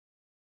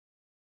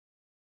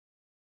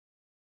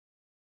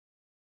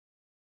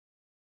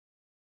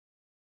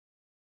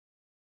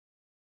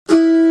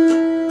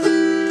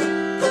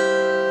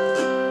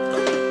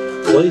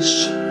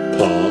Place,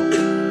 park,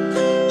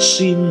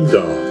 scene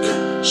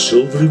dark,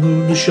 silvery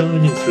moon is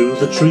shining through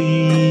the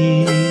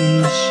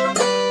trees.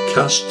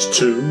 Cast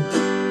 2,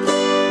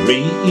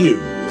 me, you,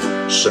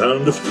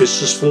 sound of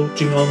kisses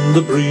floating on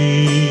the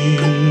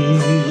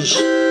breeze.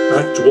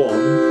 Act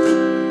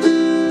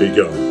 1,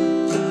 begun.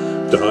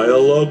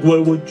 Dialogue,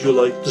 where would you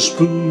like to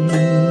spoon?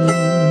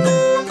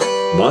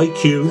 My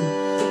cue,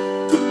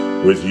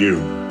 with you,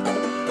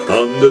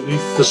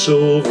 underneath the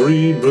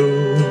silvery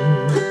moon,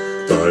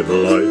 by the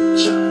light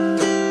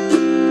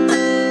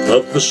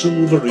of the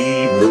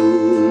silvery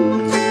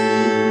moon.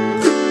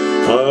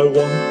 I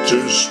want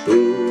to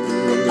spoon,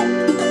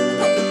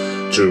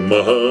 to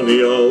my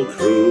honey I'll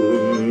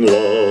croon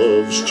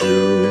love's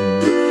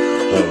tune.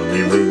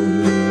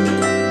 Honeymoon,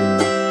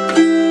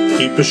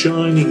 keep a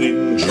shining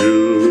in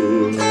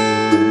June.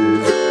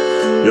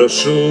 Your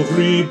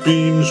silvery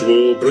beams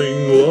will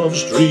bring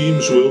love's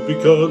dreams, we'll be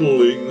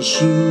cuddling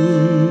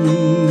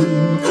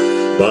soon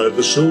by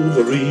the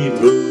silvery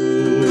moon.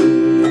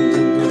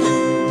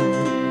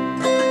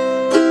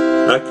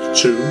 Act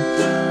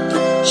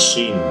 2,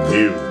 scene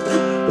new,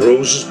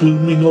 roses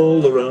blooming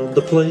all around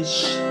the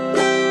place.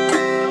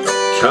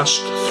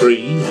 Cast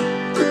 3,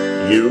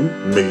 you,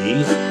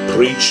 me,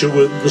 preacher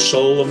with the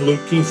solemn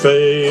looking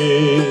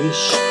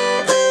face.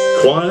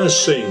 Choir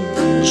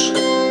sings,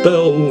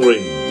 bell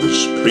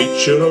rings,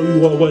 preacher, oh,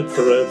 we're wed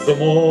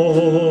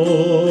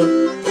forevermore.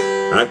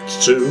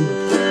 Act 2,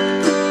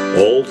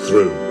 all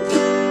through,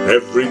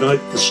 every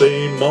night the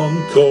same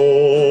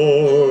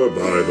encore.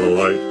 By the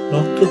light,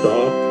 not the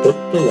dark, but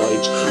the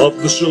light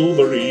of the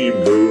silvery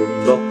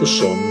moon, not the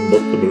sun, but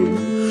the moon.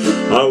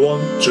 I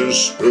want to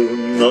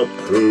spoon, not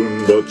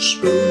croon, but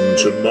spoon,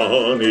 to my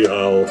honey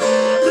I'll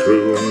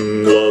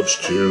croon love's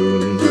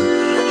tune.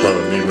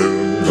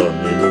 Honeymoon,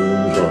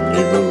 honeymoon,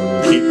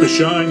 honeymoon, keep a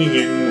shining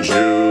in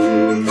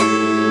June.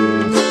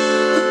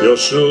 Your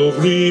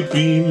silvery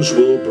beams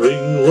will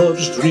bring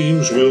love's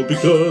dreams, we'll be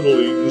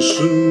cuddling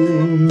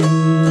soon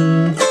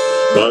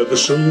by the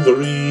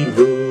silvery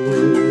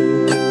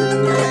moon.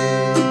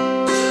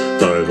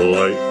 By the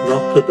light,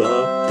 not the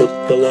dark,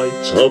 but the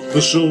light of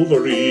the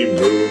silvery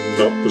moon,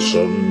 not the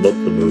sun, but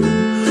the moon.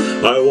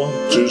 I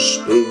want to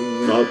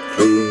spoon, not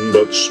croon,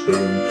 but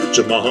spoon,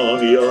 to my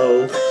honey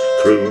I'll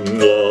croon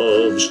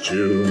love's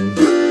tune.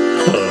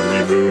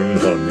 Honeymoon,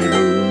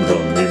 honeymoon,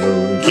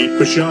 honeymoon, keep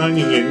a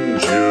shining in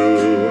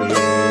June.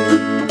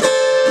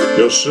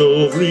 Your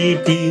silvery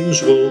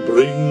beams will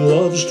bring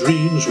love's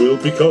dreams, we'll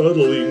be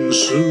cuddling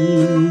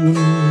soon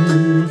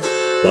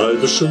by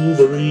the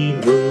silvery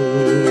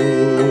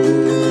moon.